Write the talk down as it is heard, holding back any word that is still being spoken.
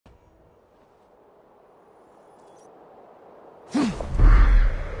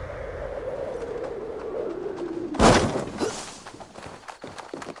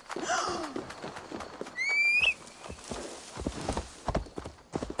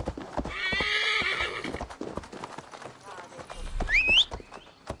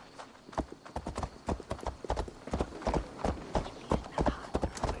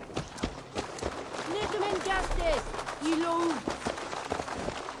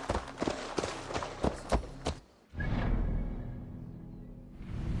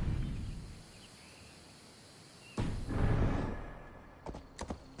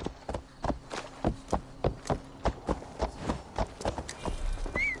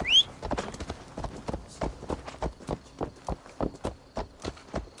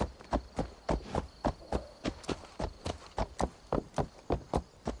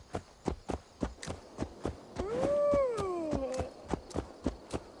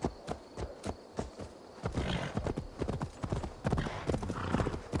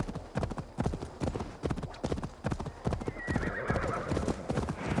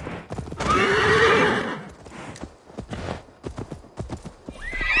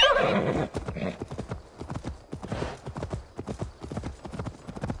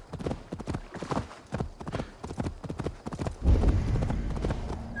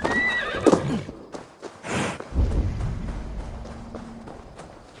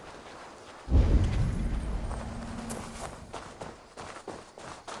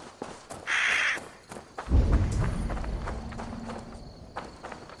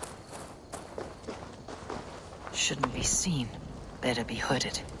Shouldn't be seen. Better be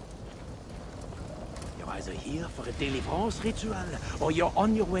hooded. You're either here for a deliverance ritual, or you're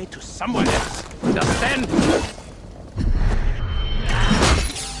on your way to somewhere else. Understand?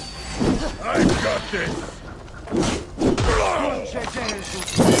 I got this!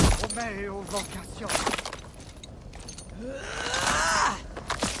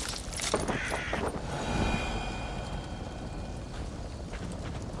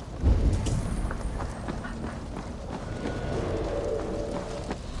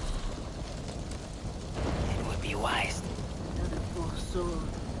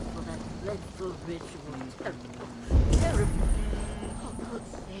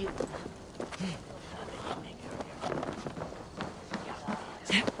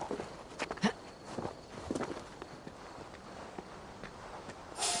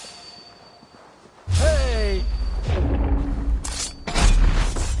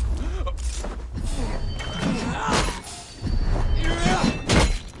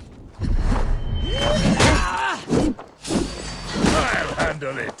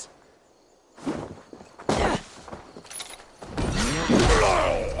 It.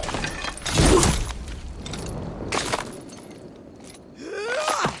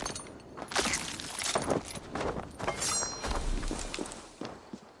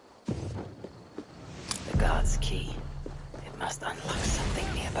 The god's key. It must unlock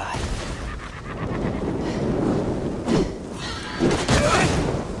something nearby.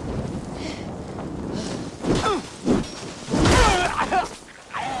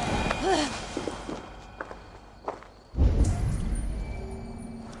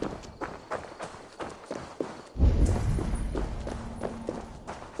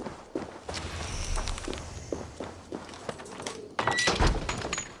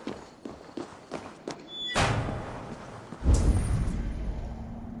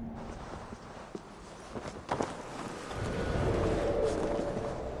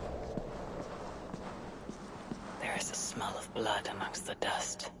 Smell of blood amongst the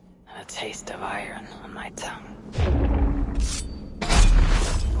dust, and a taste of iron on my tongue.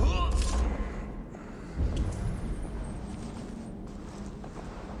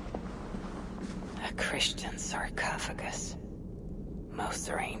 A Christian sarcophagus. Most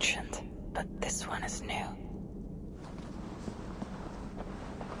are ancient, but this one is new.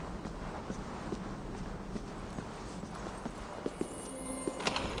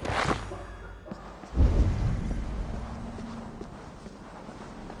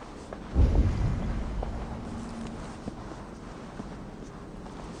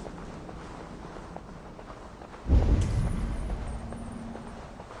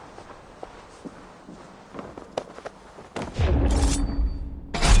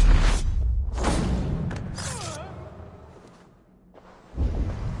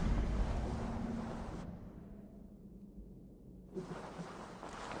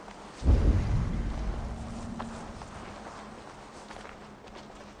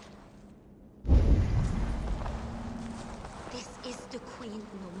 The queen,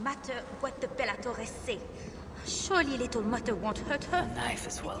 no matter what the Bellatores say. Surely little Mother won't hurt her. The knife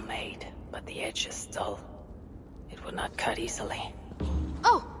is well made, but the edge is dull. It would not cut easily.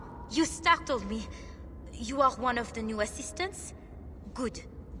 Oh, you startled me. You are one of the new assistants? Good.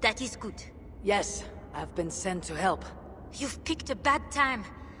 That is good. Yes, I've been sent to help. You've picked a bad time.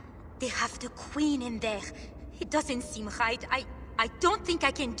 They have the queen in there. It doesn't seem right. I don't think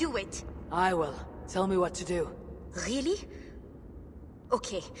I can do it. I will. Tell me what to do. Really?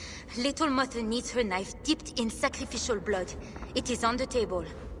 Okay, little Mother needs her knife dipped in sacrificial blood. It is on the table.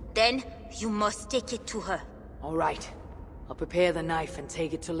 Then, you must take it to her. All right. I'll prepare the knife and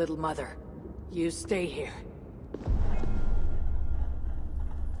take it to little Mother. You stay here.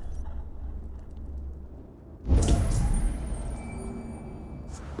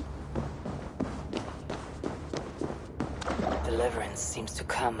 Deliverance seems to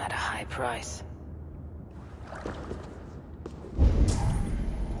come at a high price.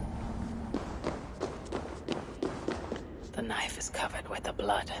 The knife is covered with the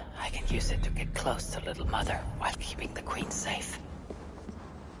blood. I can use it to get close to little Mother while keeping the queen safe.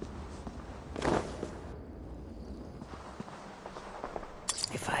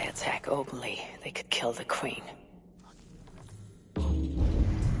 If I attack openly, they could kill the queen.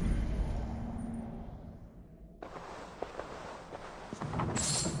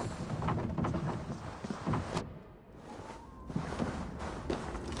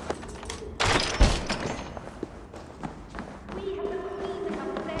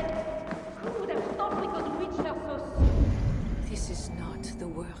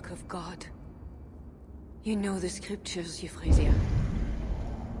 You know the scriptures, Euphrasia.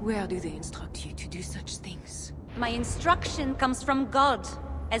 Where do they instruct you to do such things? My instruction comes from God,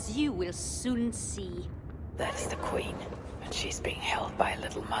 as you will soon see. That is the Queen, and she's being held by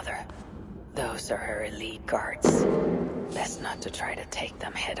Little Mother. Those are her elite guards. Best not to try to take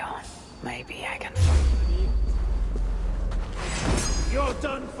them head on. Maybe I can... You're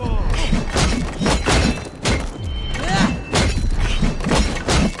done for!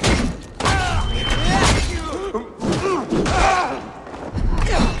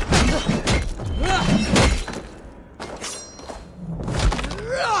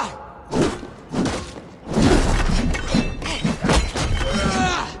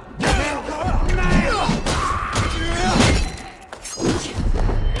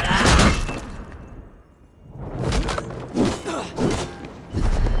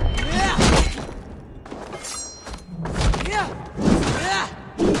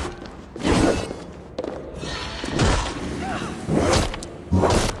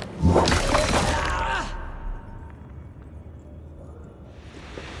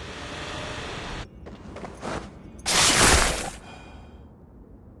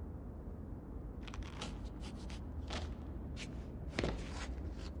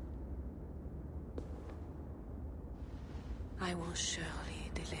 I will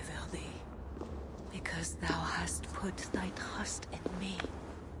surely deliver thee, because thou hast put thy trust in me.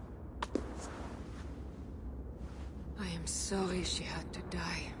 I am sorry she had to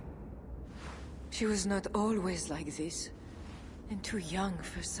die. She was not always like this, and too young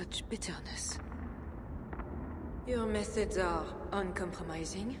for such bitterness. Your methods are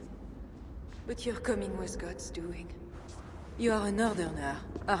uncompromising, but your coming was God's doing. You are a Northerner,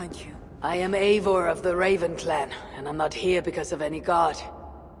 aren't you? I am Eivor of the Raven Clan, and I'm not here because of any god.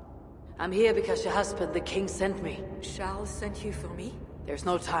 I'm here because your husband, the king, sent me. Charles sent you for me? There's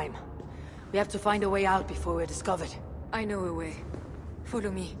no time. We have to find a way out before we're discovered. I know a way. Follow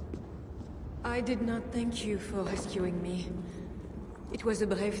me. I did not thank you for rescuing me. It was a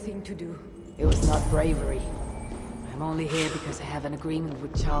brave thing to do. It was not bravery. I'm only here because I have an agreement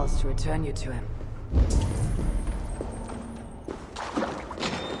with Charles to return you to him.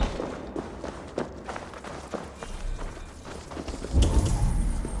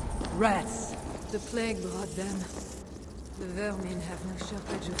 Rats! The plague brought them. The vermin have no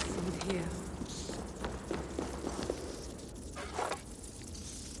shortage of food here.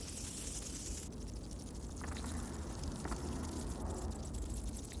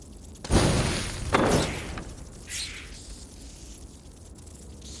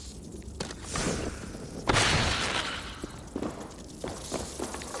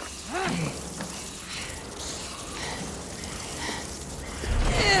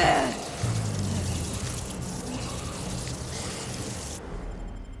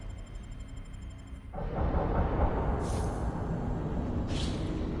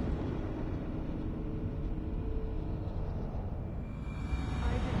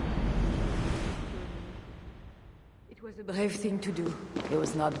 It was a brave thing to do. It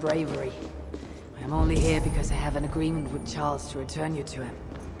was not bravery. I am only here because I have an agreement with Charles to return you to him.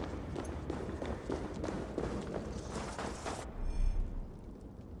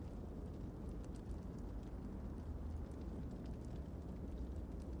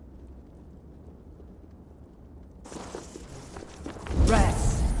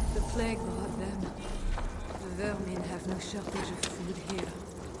 Rats! The plague brought them. The vermin have no shortage of food here.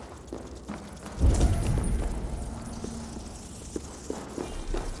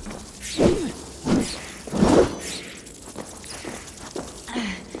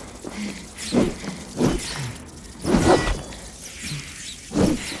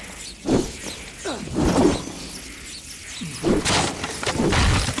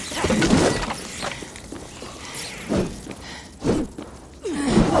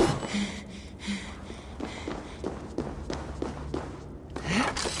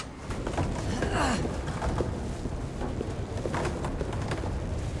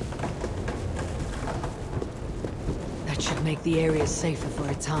 Should make the area safer for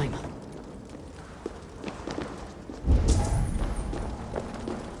a time.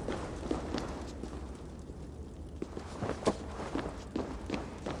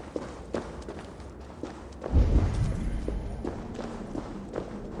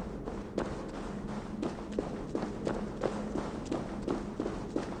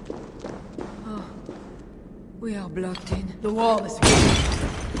 Oh, we are blocked in. The wall is weak.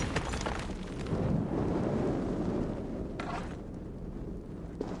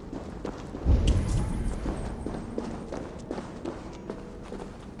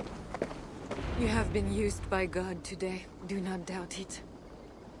 You have been used by God today. Do not doubt it.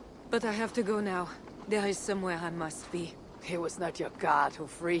 But I have to go now. There is somewhere I must be. It was not your god who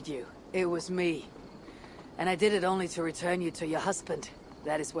freed you. It was me. And I did it only to return you to your husband.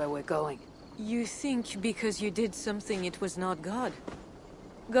 That is where we're going. You think because you did something it was not God?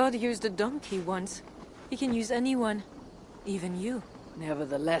 God used a donkey once. He can use anyone. Even you.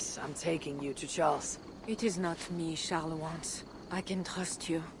 Nevertheless, I'm taking you to Charles. It is not me Charles wants. I can trust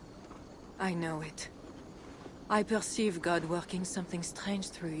you. I know it. I perceive God working something strange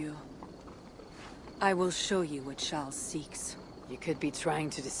through you. I will show you what Charles seeks. You could be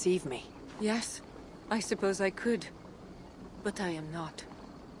trying to deceive me. Yes, I suppose I could. But I am not.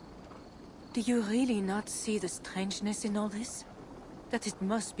 Do you really not see the strangeness in all this? That it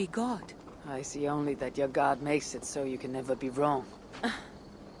must be God? I see only that your god makes it so you can never be wrong.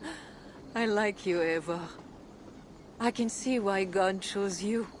 I like you, Eivor. I can see why God chose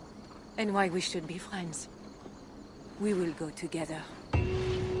you, and why we should be friends. We will go together.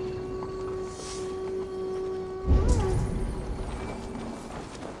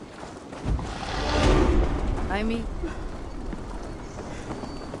 I mean...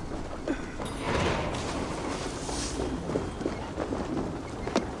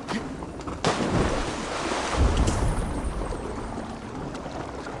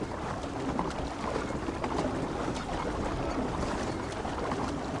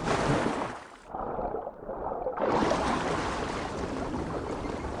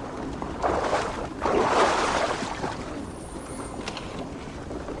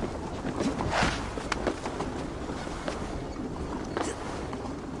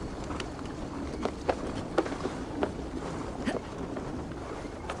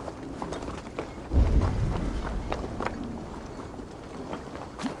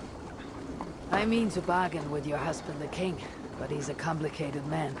 I mean to bargain with your husband the king, but he's a complicated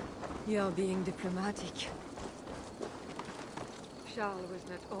man. You're being diplomatic. Charles was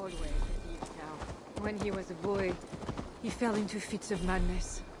not always as he is now. When he was a boy, he fell into fits of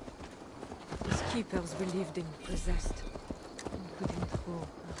madness. His keepers believed him possessed, and put him through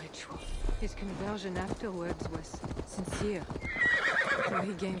a ritual. His conversion afterwards was sincere, so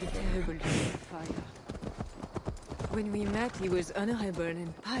he gained a terrible deal of fire. When we met, he was honorable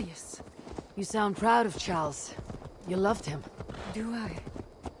and pious. You sound proud of Charles. You loved him. Do I?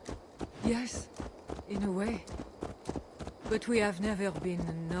 Yes, in a way. But we have never been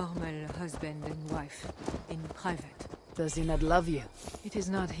a normal husband and wife, in private. Does he not love you? It is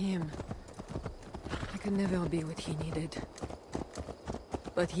not him. I could never be what he needed.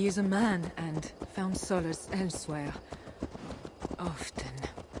 But he is a man, and found solace elsewhere. Often.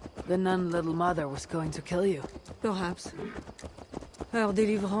 The nun Little Mother was going to kill you. Perhaps. Her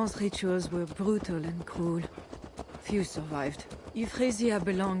deliverance rituals were brutal and cruel. Few survived. Euphrasia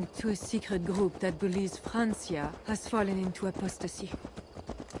belonged to a secret group that believes Francia has fallen into apostasy.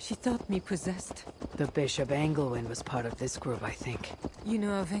 She thought me possessed. The Bishop Engelwin was part of this group, I think. You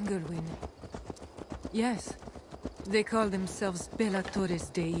know of Engelwin? Yes. They call themselves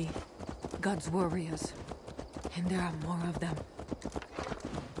Bellatores Dei, God's warriors. And there are more of them.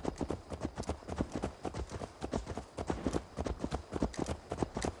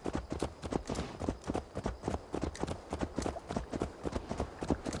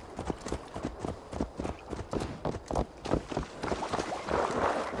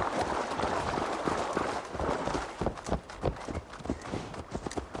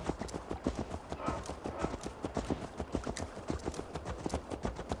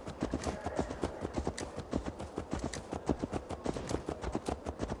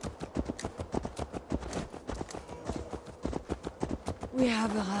 We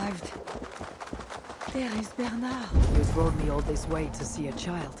have arrived. There is Bernard. You brought me all this way to see a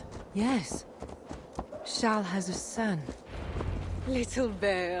child. Yes. Charles has a son. Little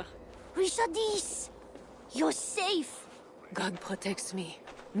bear. Richardis! You're safe! God protects me.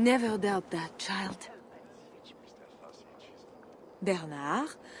 Never doubt that, child. Bernard,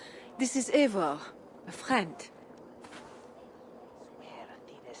 this is Eivor, a friend.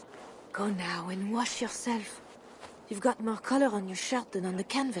 Go now and wash yourself. You've got more color on your shirt than on the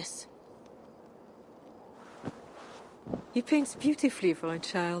canvas. He paints beautifully for a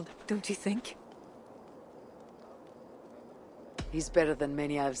child, don't you think? He's better than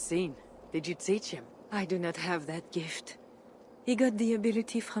many I've seen. Did you teach him? I do not have that gift. He got the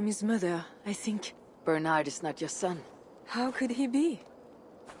ability from his mother, I think. Bernard is not your son. How could he be?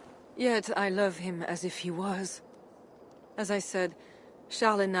 Yet I love him as if he was. As I said,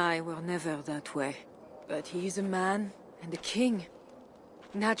 Charles and I were never that way. But he is a man and a king.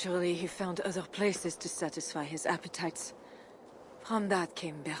 Naturally, he found other places to satisfy his appetites. From that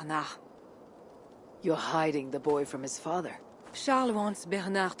came Bernard. You're hiding the boy from his father. Charles wants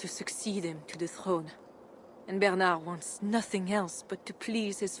Bernard to succeed him to the throne. And Bernard wants nothing else but to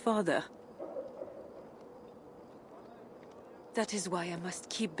please his father. That is why I must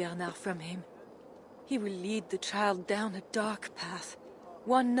keep Bernard from him. He will lead the child down a dark path,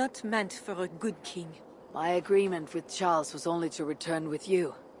 one not meant for a good king. My agreement with Charles was only to return with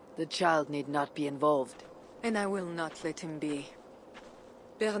you. The child need not be involved. And I will not let him be.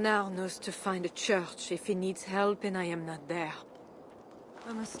 Bernard knows to find a church if he needs help and I am not there.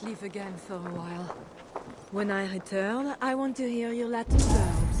 I must leave again for a while. When I return, I want to hear your Latin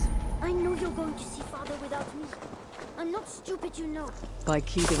verbs. I know you're going to see Father without me. I'm not stupid, you know. By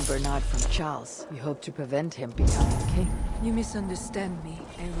keeping Bernard from Charles, you hope to prevent him becoming king. You misunderstand me,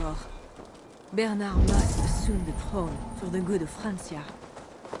 Eivor. Bernard must assume the throne for the good of Francia.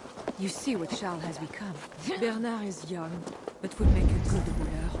 You see what Charles has become. Bernard is young, but will make a good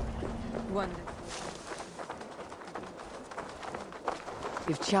ruler. One that...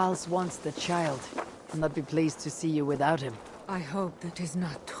 If Charles wants the child, I'll not be pleased to see you without him. I hope that is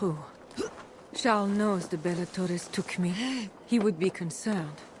not true. Charles knows the Bellatores took me. He would be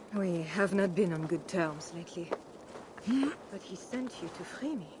concerned. We have not been on good terms lately. But he sent you to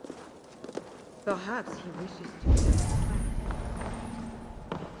free me. Perhaps he wishes to...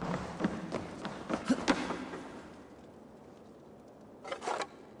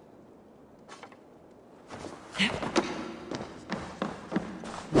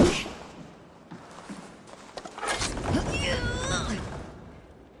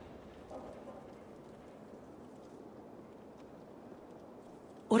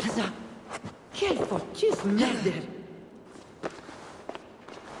 Orza, quelle fortuite, merde!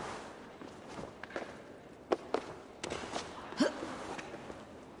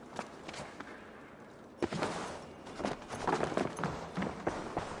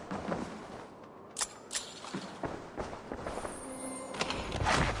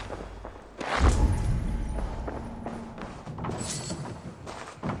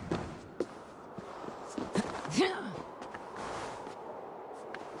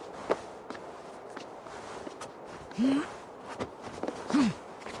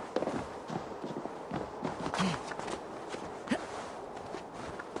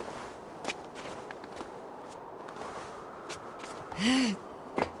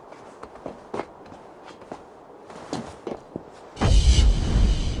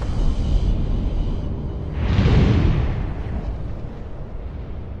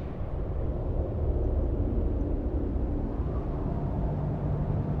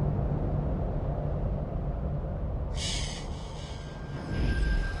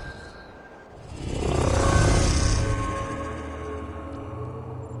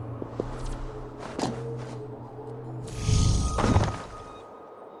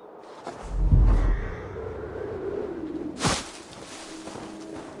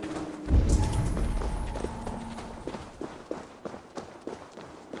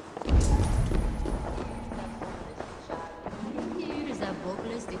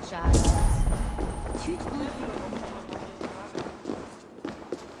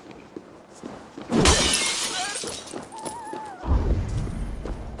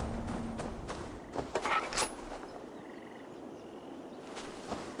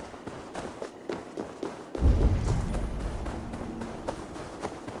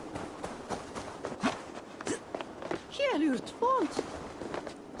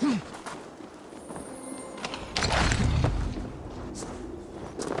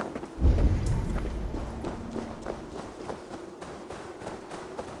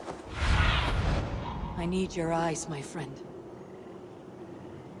 I need your eyes, my friend.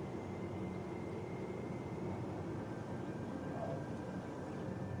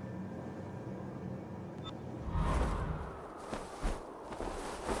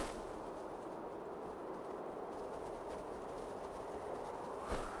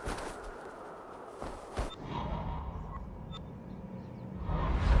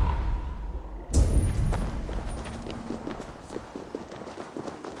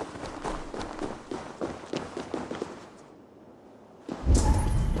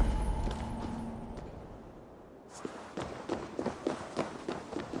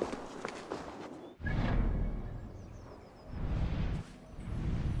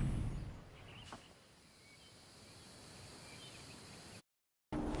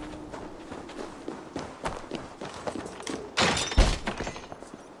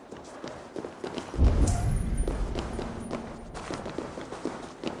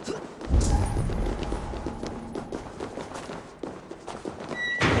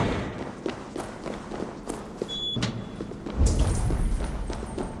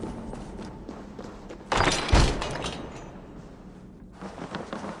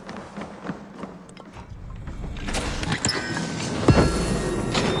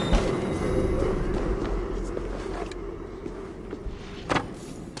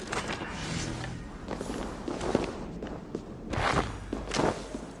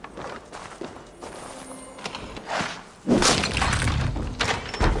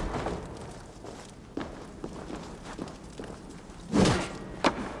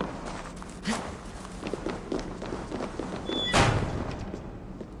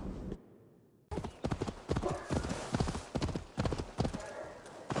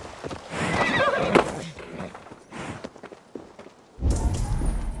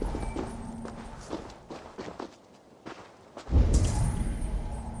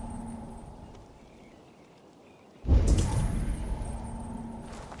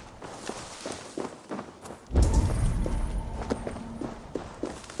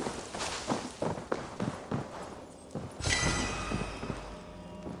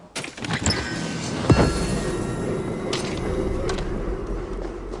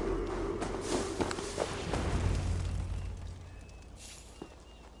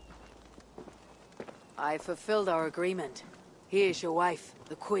 I fulfilled our agreement. Here is your wife,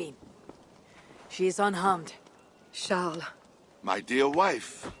 the Queen. She is unharmed. Charles. My dear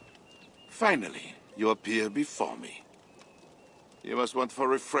wife, finally, you appear before me. You must want for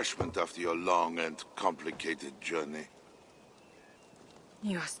refreshment after your long and complicated journey.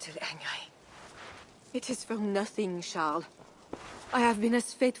 You are still angry. It is for nothing, Charles. I have been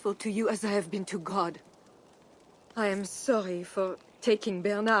as faithful to you as I have been to God. I am sorry for taking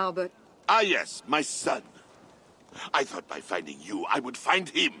Bernard, but... Ah yes, my son. I thought by finding you, I would find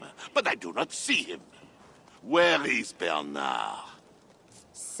him, but I do not see him. Where is Bernard?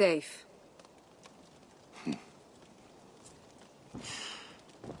 Safe.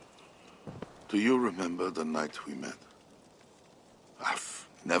 Do you remember the night we met? I've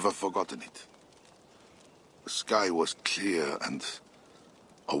never forgotten it. The sky was clear and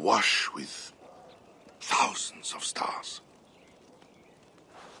awash with thousands of stars.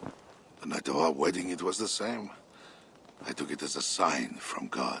 The night of our wedding, it was the same. I took it as a sign from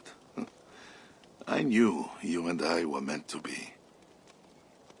God. I knew you and I were meant to be.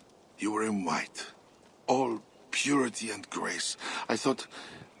 You were in white, all purity and grace. I thought,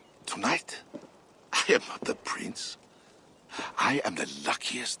 tonight, I am not the prince. I am the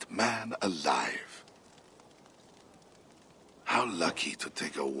luckiest man alive. How lucky to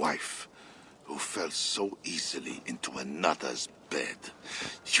take a wife who fell so easily into another's bed.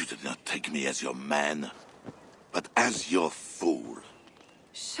 You did not take me as your man, but as your fool.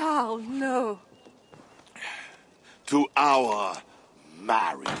 Charles, no. To our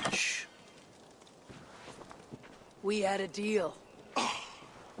marriage. We had a deal.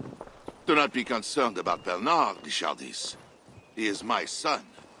 Do not be concerned about Bernard, Richardis. He is my son.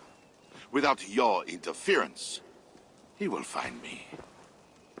 Without your interference, he will find me.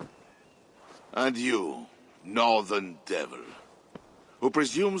 And you, northern devil, who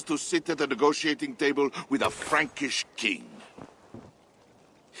presumes to sit at a negotiating table with a Frankish king.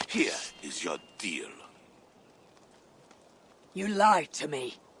 Here is your deal. You lied to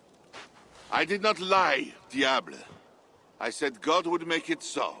me. I did not lie, Diable. I said God would make it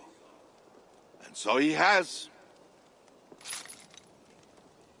so. And so he has.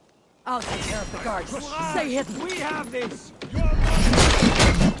 I'll take care of the guards. Stay hidden. We have this!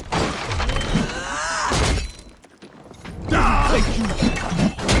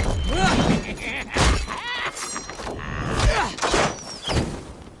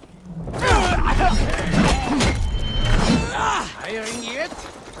 Hiring yet?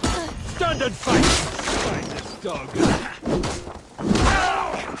 Stand and fight! Spineless dog!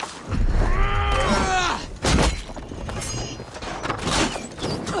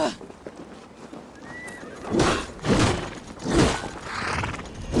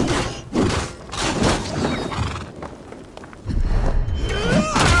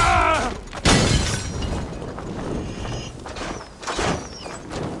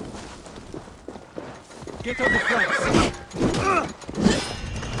 Get on the flanks!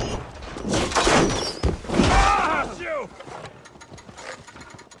 You!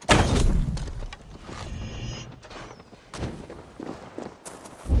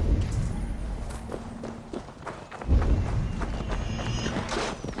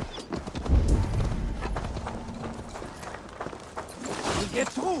 We'll get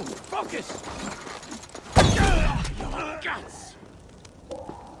through! Focus! Your guts!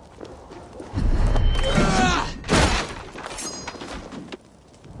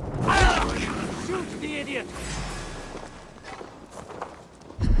 Shoot the idiot!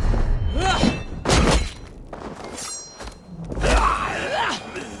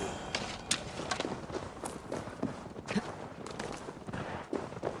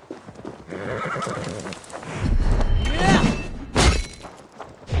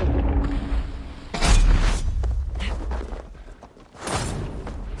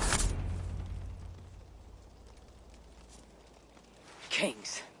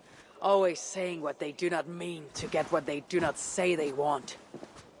 Kings. Always saying what they do not mean to get what they do not say they want.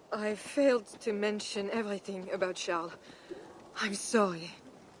 I failed to mention everything about Charles. I'm sorry.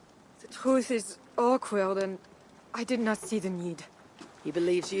 The truth is awkward and I did not see the need. He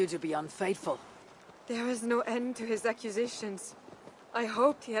believes you to be unfaithful. There is no end to his accusations. I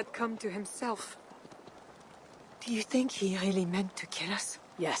hoped he had come to himself. Do you think he really meant to kill us?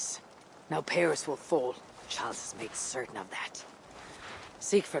 Yes. Now Paris will fall. Charles has made certain of that.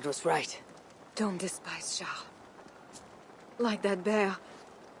 Siegfried was right. Don't despise Charles. Like that bear,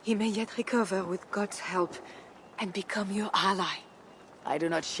 he may yet recover with God's help and become your ally. I do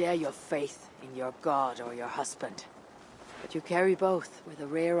not share your faith in your god or your husband. But you carry both with a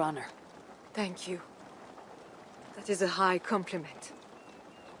rare honor. Thank you. That is a high compliment.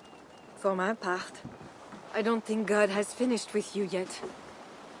 For my part, I don't think God has finished with you yet.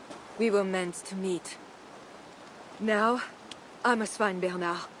 We were meant to meet. Now, I must find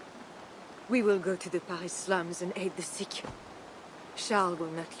Bernard. We will go to the Paris slums and aid the sick. Charles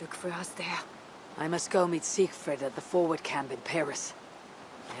will not look for us there. I must go meet Siegfried at the forward camp in Paris.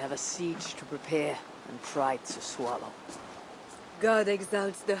 I have a siege to prepare and pride to swallow. God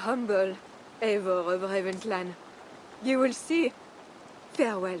exalts the humble, Eivor of Ravenclan. You will see.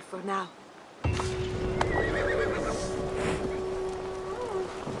 Farewell for now.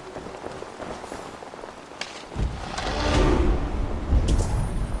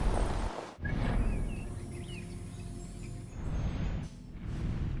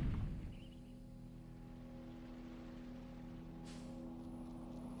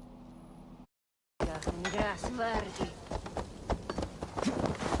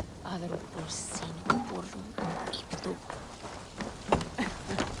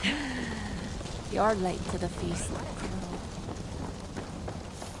 You're late to the feast.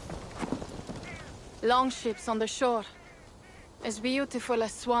 Longships on the shore. As beautiful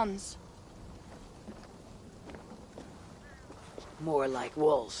as swans. More like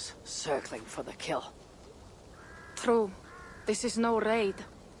wolves, circling for the kill. True. This is no raid.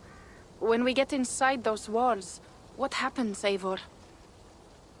 When we get inside those walls, what happens, Eivor?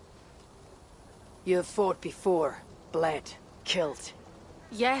 You have fought before, bled, killed.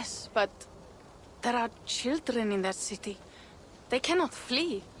 Yes, but there are children in that city. They cannot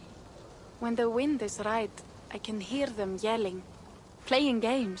flee. When the wind is right, I can hear them yelling, playing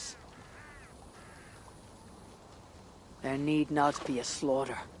games. There need not be a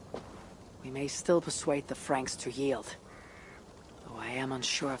slaughter. We may still persuade the Franks to yield. Though I am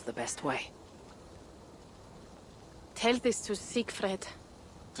unsure of the best way. Tell this to Siegfried.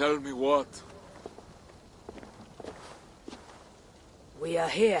 Tell me what? We are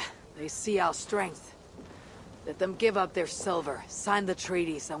here. They see our strength. Let them give up their silver, sign the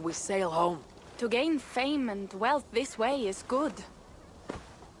treaties, and we sail home. To gain fame and wealth this way is good.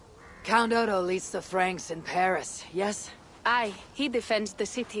 Count Otto leads the Franks in Paris, yes? Aye, he defends the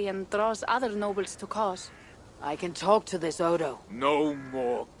city and draws other nobles to cause. I can talk to this Odo. No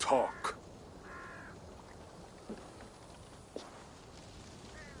more talk.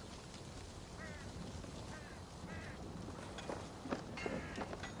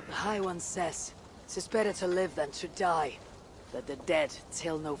 The High One says, 'tis better to live than to die. That the dead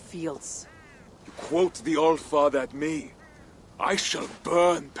till no fields. You quote the All-Father at me. I shall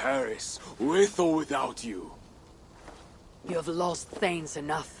burn Paris, with or without you. You have lost Thanes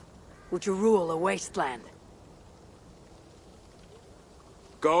enough. Would you rule a wasteland?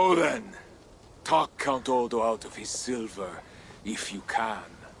 Go then. Talk Count Odo out of his silver, if you can.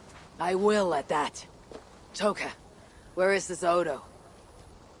 I will at that. Toka, where is this Odo?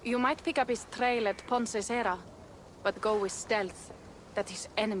 You might pick up his trail at Poncesera, but go with stealth. That is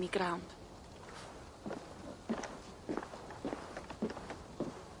enemy ground.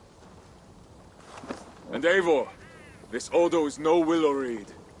 And Eivor, this Odo is no willow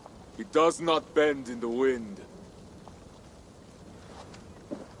reed. He does not bend in the wind.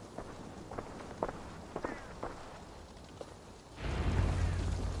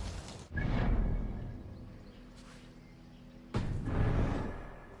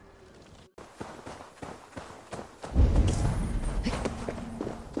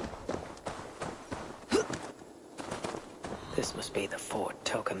 This must be the fort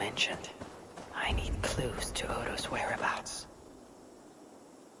Toka mentioned. I need clues to Odo's whereabouts.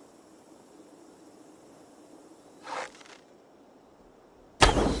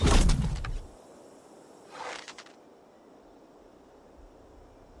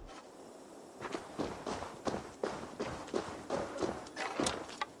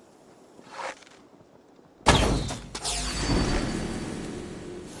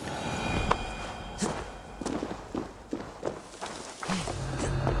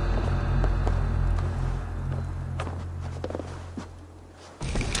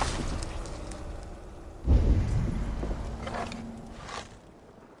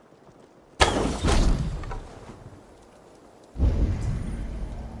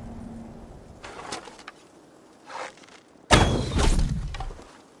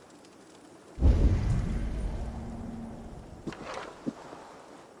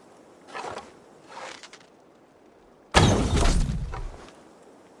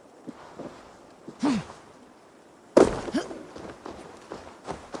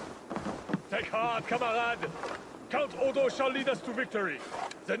 Take heart, camarade! Count Odo shall lead us to victory.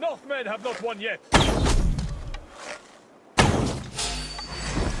 The Northmen have not won yet.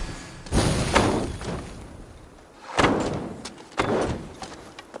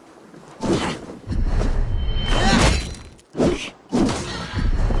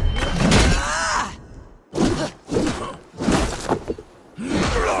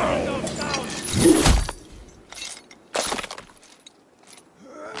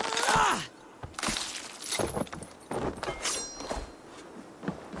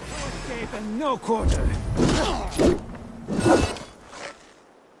 No quarter.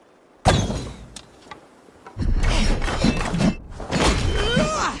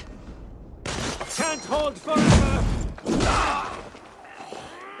 Can't hold forever.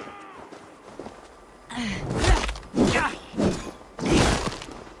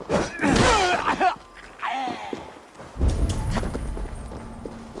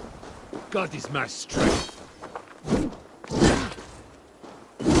 God is my strength.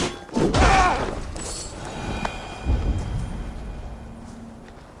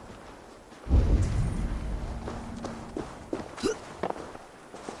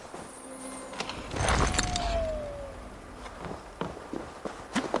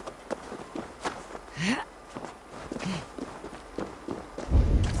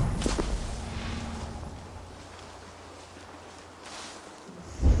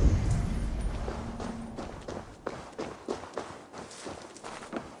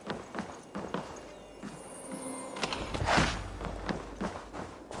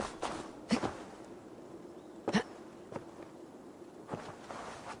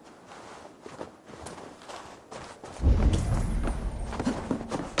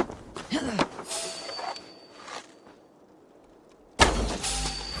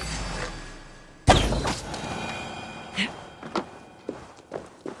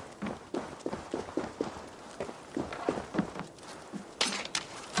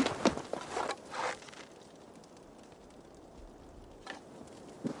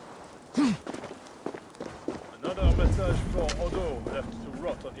 Another message for Odo left to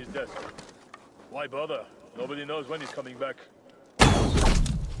rot on his desk. Why bother? Nobody knows when he's coming back.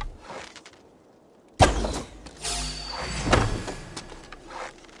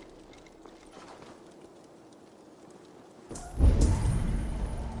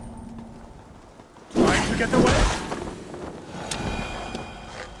 Trying to get away?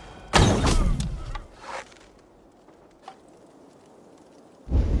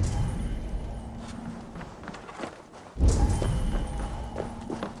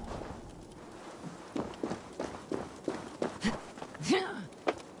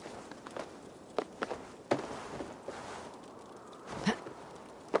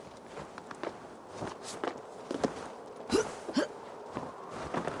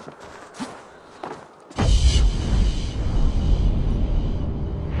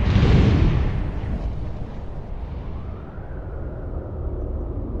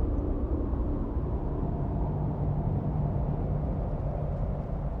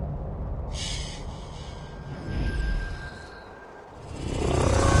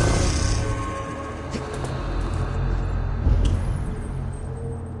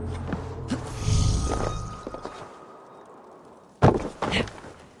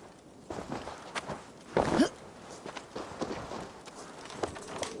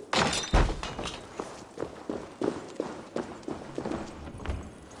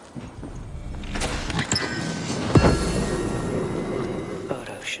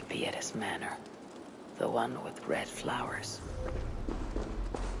 Manor. The one with red flowers.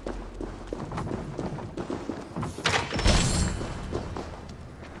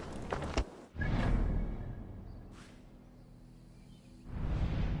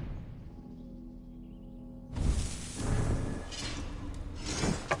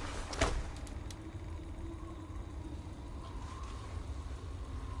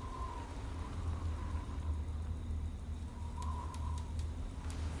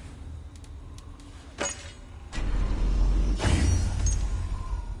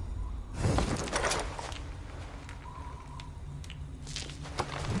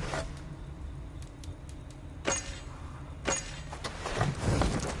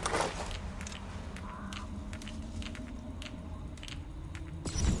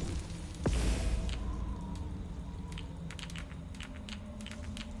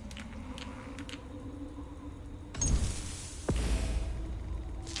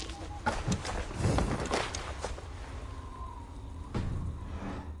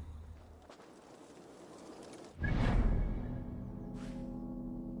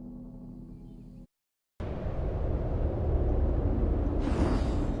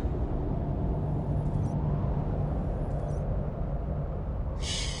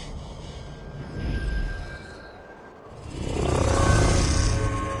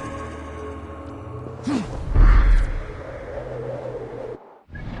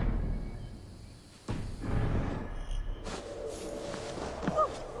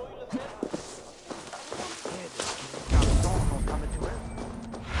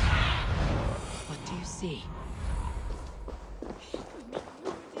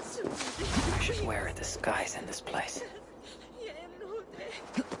 I should wear a disguise in this place.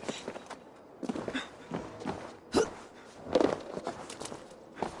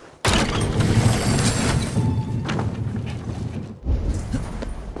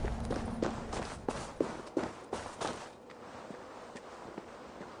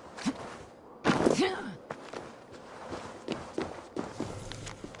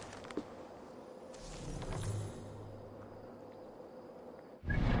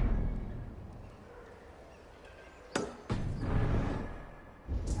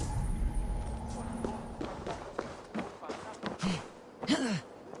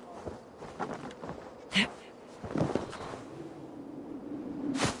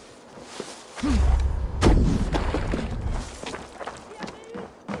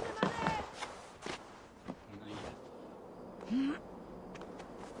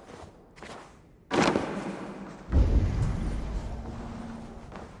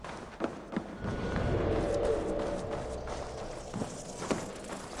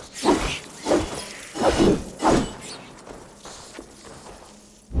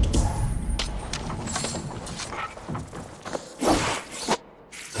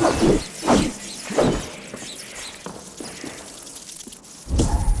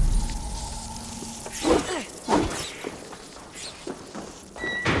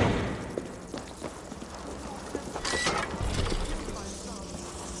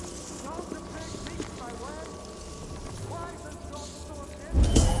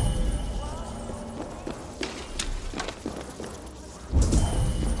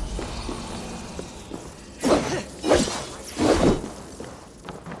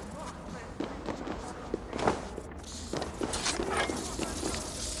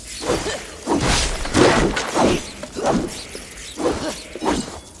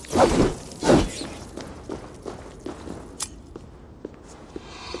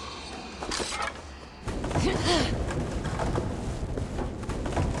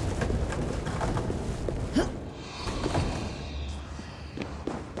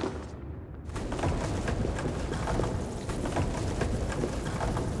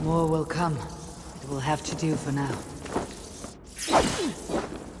 More will come. It will have to do for now.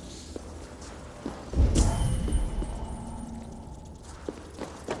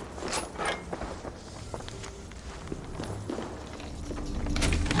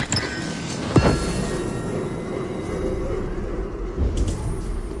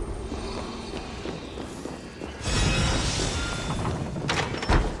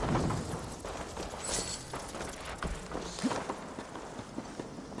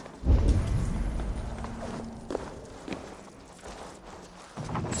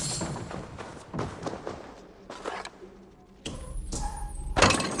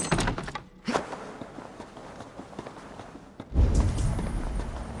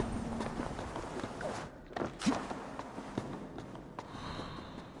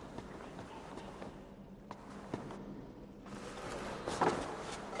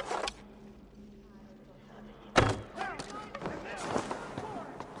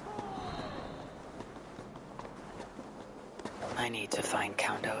 I need to find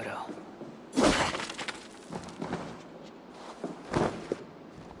Count Odo.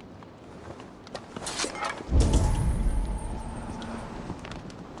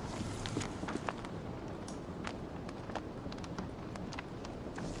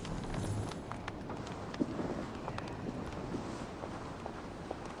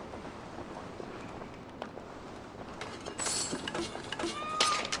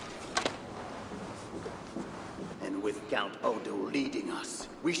 Count Odo leading us,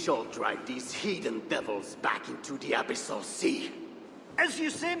 we shall drive these heathen devils back into the abyssal sea. As you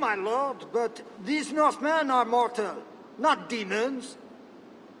say, my lord, but these Northmen are mortal, not demons.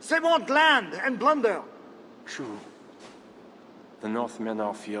 They want land and plunder. True. The Northmen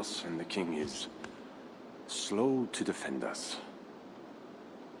are fierce, and the king is slow to defend us.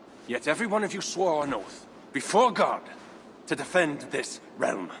 Yet every one of you swore an oath, before God, to defend this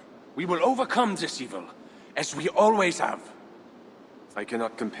realm. We will overcome this evil, as we always have. I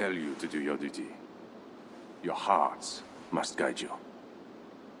cannot compel you to do your duty. Your hearts must guide you.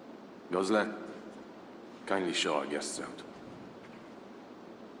 Goslan, kindly show our guests out.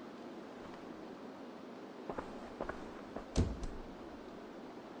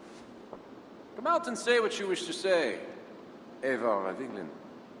 Come out and say what you wish to say, Eivor of England.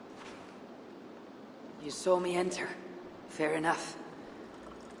 You saw me enter. Fair enough.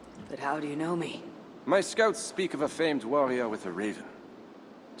 But how do you know me? My scouts speak of a famed warrior with a raven.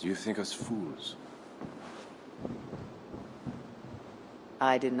 Do you think us fools?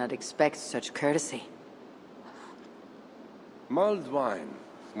 I did not expect such courtesy. Mulled wine,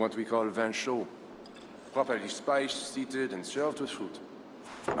 what we call vin chaud. Properly spiced, seated, and served with fruit.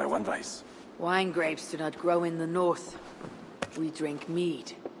 My one vice. Wine grapes do not grow in the north. We drink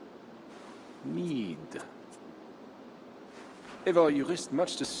mead. Mead. Eivor, you risked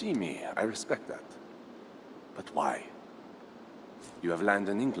much to see me. I respect that. But why? You have land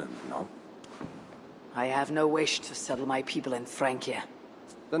in England, no? I have no wish to settle my people in Francia.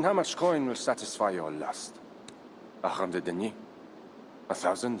 Then how much coin will satisfy your lust? 100 deniers?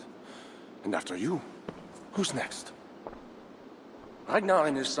 1,000? And after you, who's next? Ragnar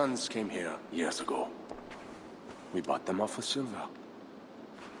and his sons came here years ago. We bought them off with silver.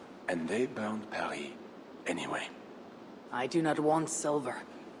 And they burned Paris anyway. I do not want silver.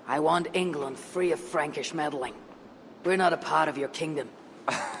 I want England free of Frankish meddling. We're not a part of your kingdom.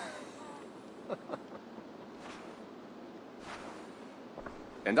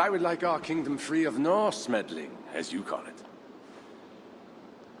 And I would like our kingdom free of Norse meddling, as you call it.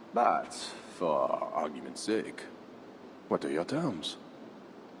 But, for argument's sake, what are your terms?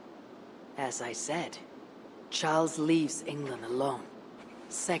 As I said, Charles leaves England alone.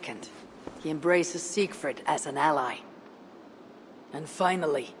 Second, he embraces Siegfried as an ally. And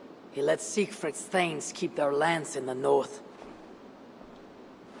finally, he lets Siegfried's thanes keep their lands in the north.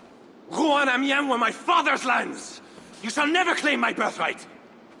 Rouen and Amiens were my father's lands! You shall never claim my birthright!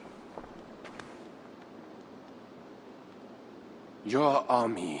 Your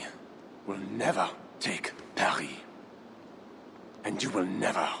army will never take Paris. And you will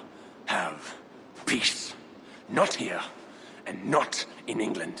never have peace. Not here, and not in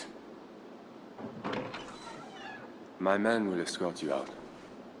England. My men will escort you out.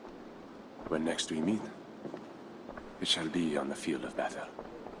 When next we meet, it shall be on the field of battle.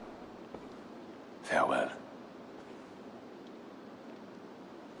 Farewell.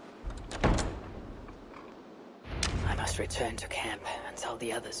 I must return to camp and tell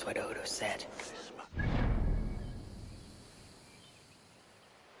the others what Odo said.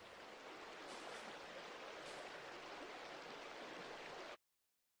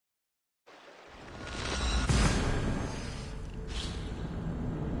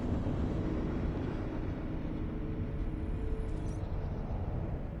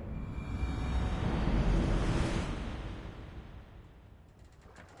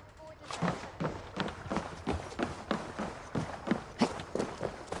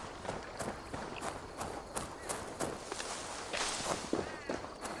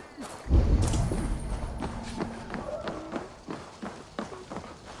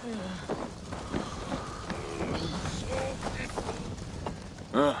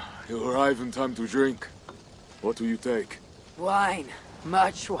 You arrive in time to drink. What will you take? Wine.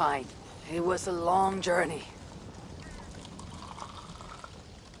 Much wine. It was a long journey.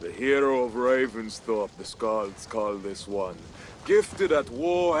 The hero of Ravensthorpe, the Skalds call this one. Gifted at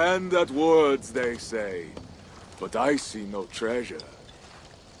war and at words, they say. But I see no treasure.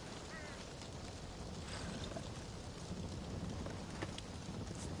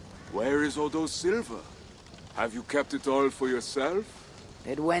 Where is Odo's silver? Have you kept it all for yourself?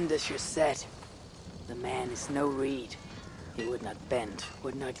 It went as you said. The man is no reed. He would not bend,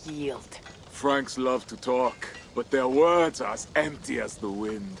 would not yield. Franks love to talk, but their words are as empty as the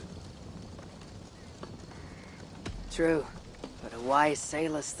wind. True, but a wise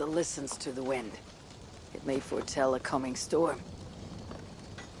sailor still listens to the wind. It may foretell a coming storm.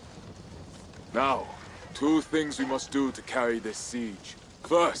 Now, 2 things we must do to carry this siege.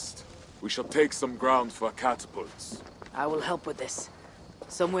 First, we shall take some ground for catapults. I will help with this.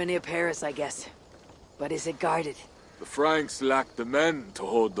 Somewhere near Paris, I guess. But is it guarded? The Franks lack the men to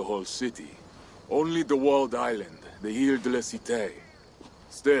hold the whole city. Only the walled island, the Ile de la Cité.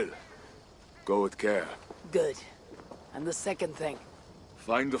 Still, go with care. Good. And the second thing?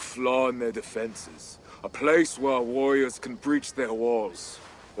 Find a flaw in their defenses. A place where our warriors can breach their walls.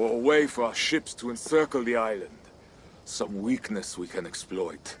 Or a way for our ships to encircle the island. Some weakness we can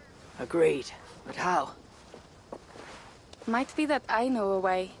exploit. Agreed. But how? Might be that I know a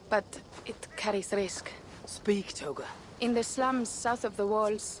way, but it carries risk. Speak, Toga. In the slums south of the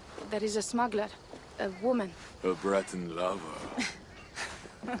walls, there is a smuggler. A woman. A Breton lover.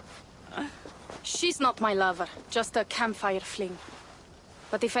 She's not my lover, just a campfire fling.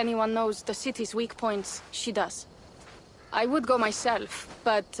 But if anyone knows the city's weak points, she does. I would go myself,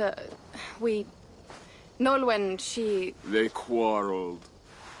 but we... Nolwenn, she... They quarreled.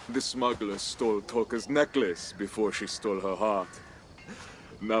 The smuggler stole Toka's necklace before she stole her heart.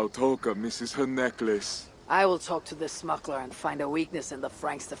 Now Toka misses her necklace. I will talk to this smuggler and find a weakness in the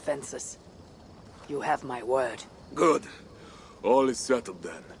Franks' defenses. You have my word. Good. All is settled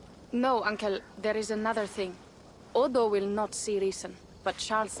then. No, Uncle, there is another thing. Odo will not see reason, but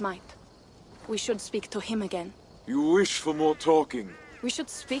Charles might. We should speak to him again. You wish for more talking? We should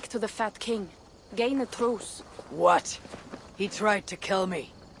speak to the Fat King. Gain a truce. What? He tried to kill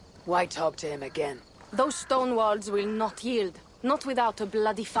me. Why talk to him again? Those stone walls will not yield. Not without a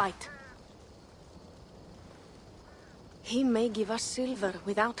bloody fight. He may give us silver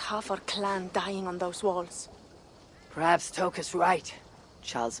without half our clan dying on those walls. Perhaps Toka's right.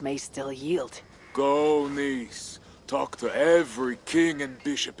 Charles may still yield. Go, niece. Talk to every king and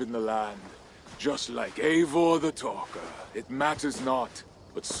bishop in the land. Just like Eivor the Talker. It matters not.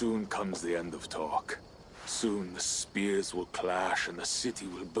 But soon comes the end of talk. Soon the spears will clash and the city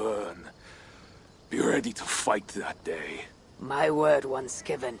will burn. Be ready to fight that day. My word once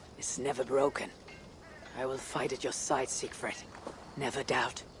given is never broken. I will fight at your side, Siegfried. Never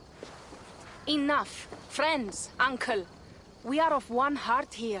doubt. Enough. Friends, uncle. We are of one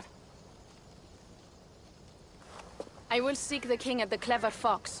heart here. I will seek the king at the Clever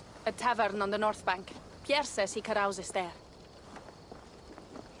Fox, a tavern on the north bank. Pierre says he carouses there.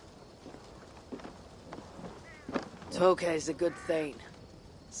 Toka is a good thane.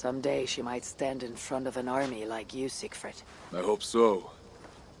 Someday she might stand in front of an army like you, Siegfried. I hope so.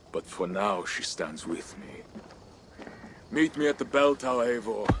 But for now, she stands with me. Meet me at the bell tower,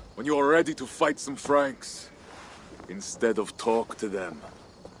 Eivor, when you are ready to fight some Franks. Instead of talk to them.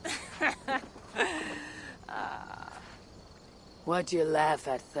 What do you laugh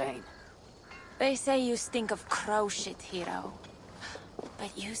at, Thane? They say you stink of crow shit, hero.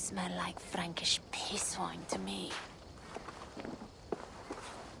 But you smell like Frankish piss wine to me.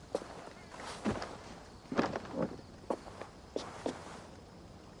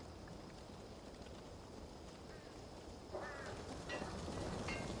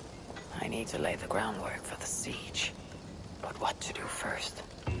 I need to lay the groundwork for the siege. But what to do first?